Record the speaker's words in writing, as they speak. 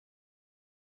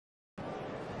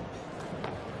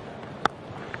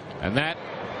And that,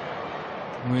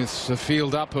 with the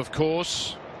field up, of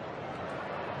course,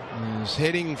 is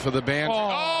heading for the boundary.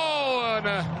 Oh, and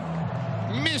a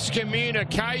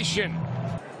miscommunication.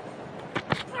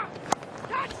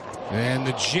 And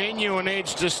the genuine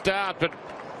edge to start, but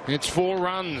it's 4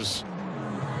 runs.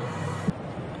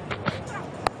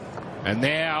 And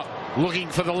now looking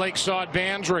for the leg side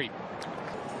boundary.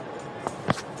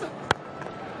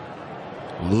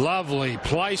 Lovely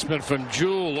placement from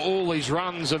Jewell. All these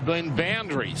runs have been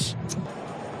boundaries.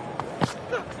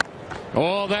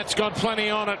 Oh, that's got plenty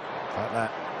on it. Like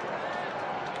that.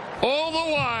 All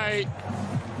the way.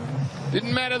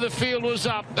 Didn't matter, the field was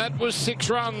up. That was 6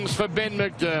 runs for Ben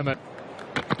McDermott.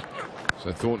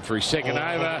 So Thornton for his second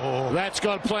over. That's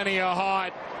got plenty of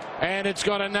height. And it's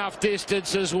got enough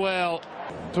distance as well.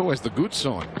 It's always the good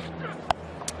sign.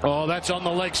 Oh, that's on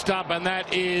the leg stump, and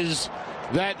that is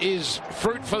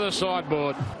fruit for the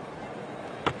sideboard.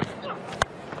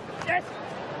 Yes.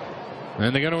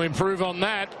 And they're going to improve on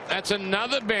that. That's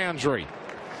another boundary.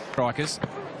 Strikers.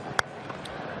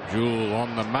 Jewell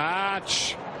on the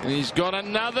march. He's got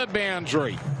another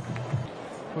boundary.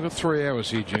 We've got 3 hours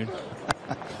here, June.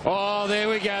 Oh, there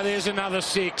we go. There's another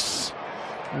 6.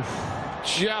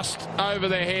 Just over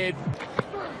the head.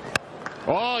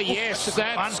 Oh, yes,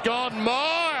 that's gone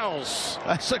miles.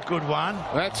 That's a good one.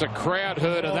 That's a crowd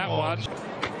herder, that one.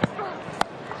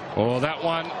 Oh, that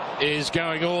one is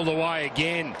going all the way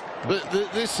again.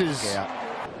 This is...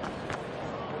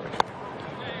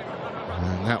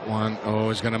 And that one,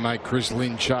 is going to make Chris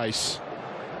Lynn chase.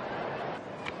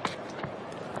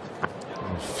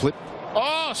 Flip.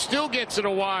 Oh, still gets it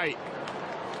away.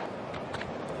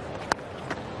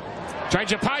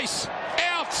 Change of pace.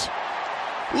 Out.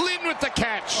 Lynn with the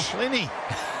catch. Linny.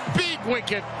 Big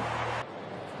wicket.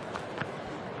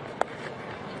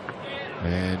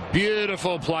 And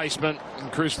beautiful placement.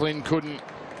 And Chris Lynn couldn't.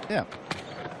 Yeah.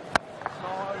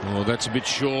 Oh, that's a bit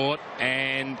short.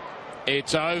 And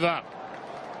it's over.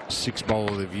 6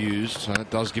 bowler they've used. So that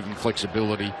does give him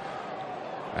flexibility.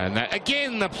 And that,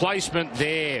 again, the placement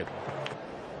there.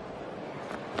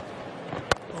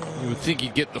 You would think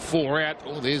he'd get the 4 out.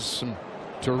 Oh, there's some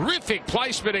terrific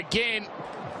placement again.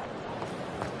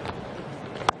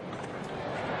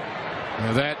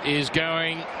 Now that is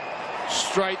going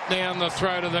straight down the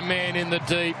throat of the man in the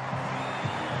deep.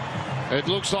 It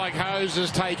looks like Hose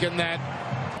has taken that.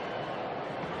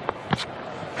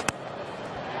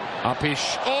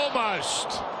 Upish,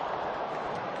 almost.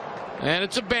 And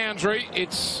it's a boundary.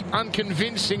 It's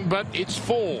unconvincing, but it's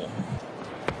 4.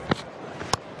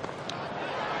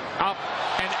 Up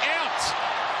and out.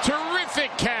 Terrific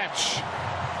catch.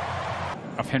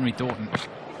 Off Henry Thornton.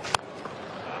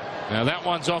 Now that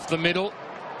one's off the middle.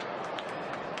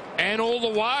 And all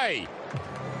the way.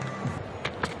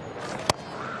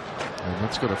 And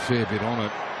that's got a fair bit on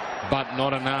it, but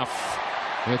not enough.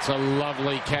 It's a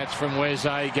lovely catch from Wes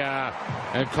Agar.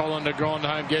 And Colin de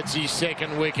Grandhomme gets his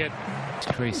 2nd wicket.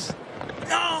 Chris.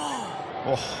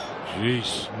 Oh,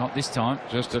 jeez. Not this time.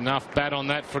 Just enough bat on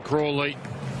that for Crawley.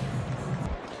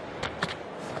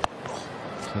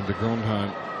 And de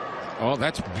Grandhomme. Oh,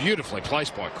 that's beautifully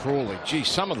placed by Crawley. Gee,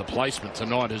 some of the placement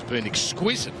tonight has been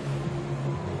exquisite.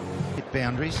 Hit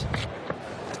boundaries.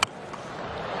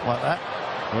 Like that.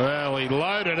 Well, he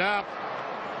loaded up.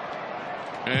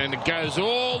 And it goes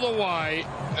all the way.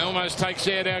 Almost takes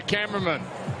out our cameraman.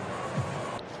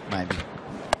 Maybe.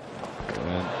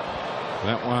 And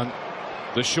that one,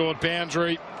 the short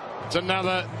boundary. It's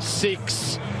another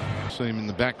 6. See him in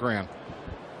the background.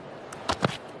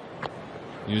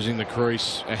 Using the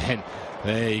crease. And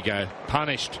there you go.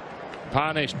 Punished.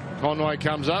 Punished. Conway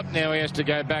comes up. Now he has to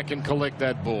go back and collect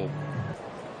that ball.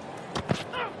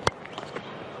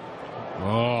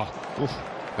 Oh. Oof.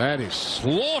 That is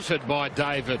slaughtered by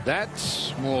David.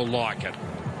 That's more like it.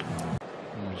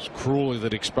 It was Crawley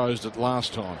that exposed it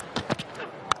last time.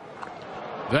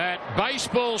 That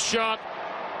baseball shot,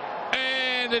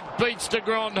 and it beats de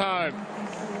Grandhomme.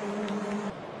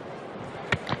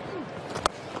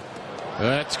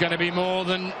 That's going to be more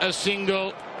than a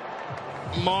single.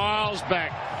 Miles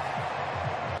back.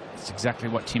 It's exactly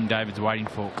what Tim David's waiting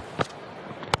for.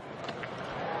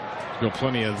 Got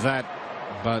plenty of that,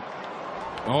 but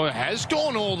oh, it has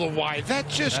gone all the way. That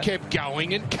just kept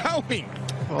going and going.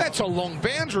 Oh. That's a long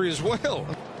boundary as well.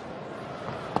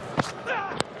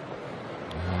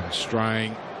 And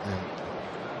straying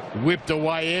and whipped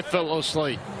away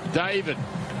effortlessly. David.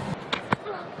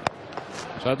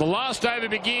 So the last over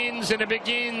begins, and it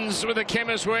begins with a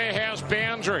Chemist Warehouse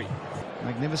boundary.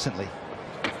 Magnificently.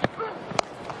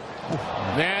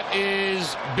 That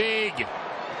is big.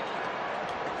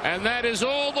 And that is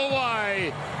all the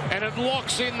way. And it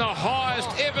locks in the highest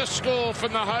ever score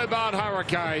from the Hobart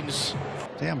Hurricanes.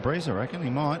 Down breeze, I reckon. He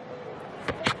might.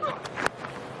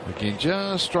 Again,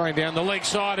 just straight down the leg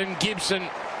side, and Gibson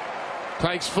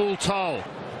takes full toll.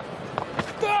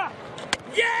 Yeah!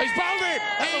 He's bowled it.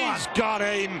 He's got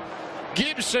him.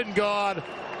 Gibson got.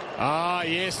 Ah,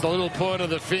 yes, the little point of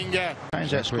the finger.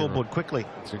 Change that scoreboard quickly.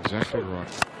 That's exactly right.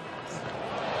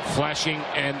 Flashing,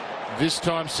 and this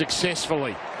time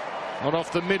successfully. Not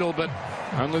off the middle, but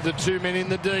only the 2 men in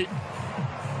the deep.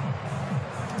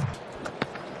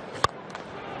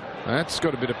 That's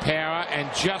got a bit of power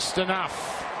and just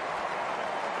enough.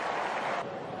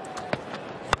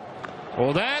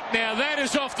 Well, now that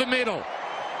is off the middle.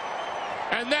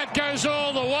 And that goes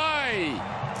all the way.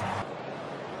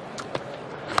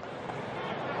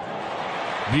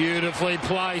 Beautifully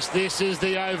placed. This is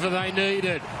the over they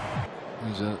needed.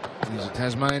 He's a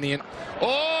Tasmanian.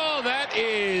 Oh, that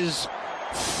is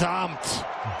thumped.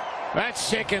 That's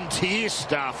second tier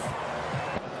stuff.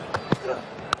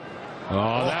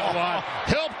 Oh, that one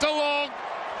helped along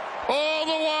all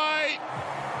the way.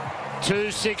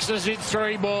 2 sixes in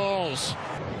 3 balls.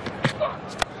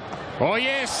 Oh,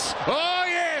 yes. Oh,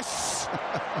 yes.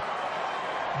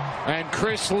 And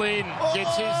Chris Lynn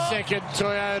gets his second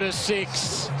Toyota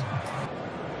 6.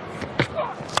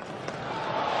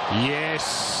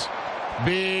 Yes.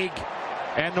 Big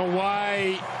and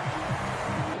away.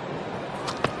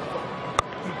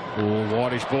 Oh,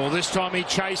 whitish ball. This time he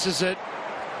chases it.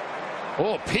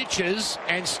 Oh, pitches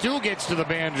and still gets to the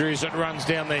boundary as it runs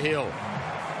down the hill.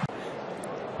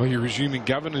 Well, you're resuming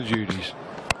governor duties.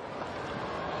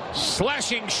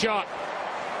 Slashing shot.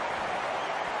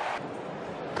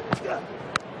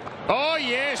 Oh,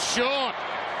 yes, short.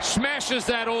 Smashes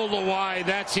that all the way.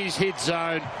 That's his hit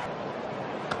zone.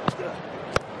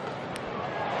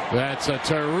 That's a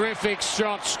terrific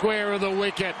shot, square of the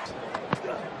wicket.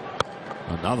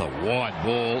 Another wide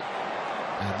ball.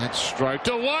 And that's stroked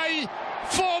away.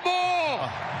 4 more.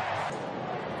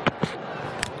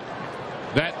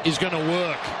 That is going to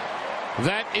work.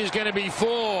 That is going to be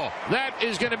 4. That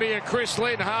is going to be a Chris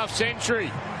Lynn half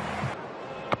century.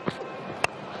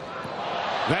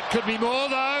 That could be more,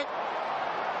 though.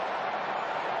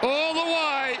 All the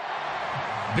way.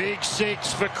 Big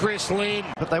 6 for Chris Lynn.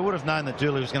 But they would have known that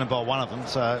Dooley was going to bowl one of them,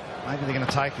 so maybe they're going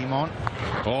to take him on.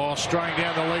 Oh, straying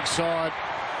down the leg side.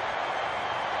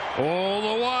 All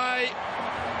the way.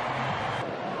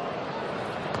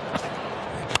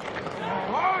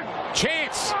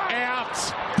 Chance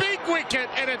out. Big wicket,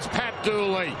 and it's Pat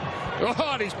Dooley. Oh,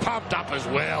 and he's pumped up as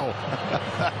well.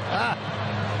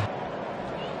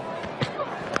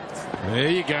 There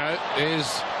you go.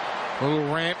 There's a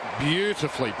little ramp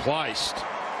beautifully placed.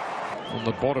 On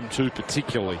the bottom 2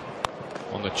 particularly.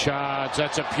 On the charge,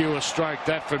 that's a pure stroke.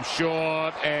 That from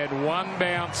short, and 1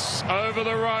 bounce over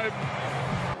the rope.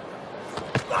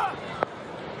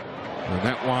 And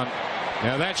that one,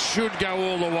 now that should go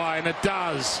all the way, and it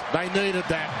does. They needed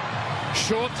that.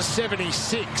 Short to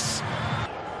 76.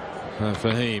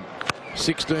 For him,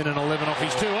 16 and 11 off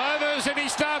his 2 overs, and he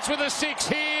starts with a 6.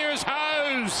 Here's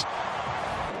Hose.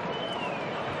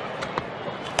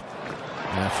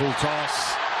 Now full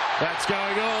toss. That's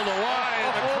going all the way,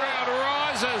 and the crowd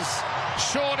rises.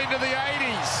 Short into the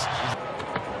 80s.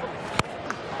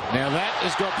 Now that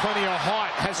has got plenty of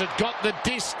height. Has it got the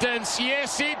distance?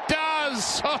 Yes, it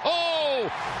does. Oh!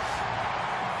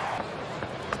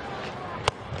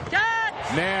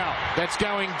 Now that's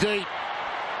going deep.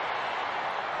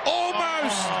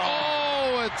 Almost.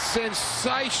 Oh, it's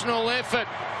sensational effort.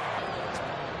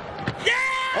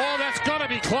 Oh, that's got to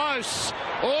be close.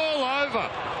 All over.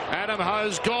 Adam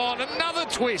Ho's gone. Another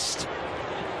twist.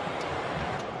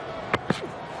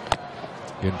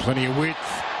 Getting plenty of width.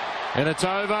 And it's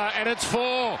over, and it's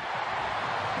 4.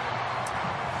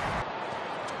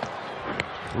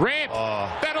 Ramp.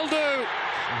 Oh. That'll do.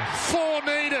 4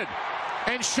 needed.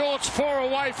 And Short's 4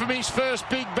 away from his first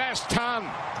big bash ton.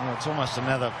 Oh, it's almost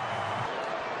another.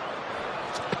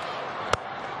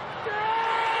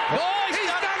 Oh,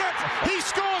 he's done it. He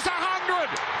scores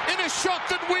 100 in a shot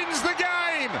that wins the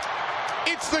game.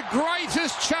 It's the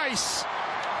greatest chase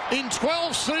in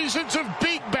 12 seasons of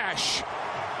Big Bash.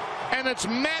 And it's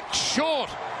Matt Short.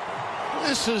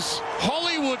 This is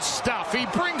Hollywood stuff. He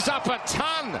brings up a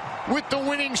ton with the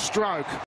winning stroke.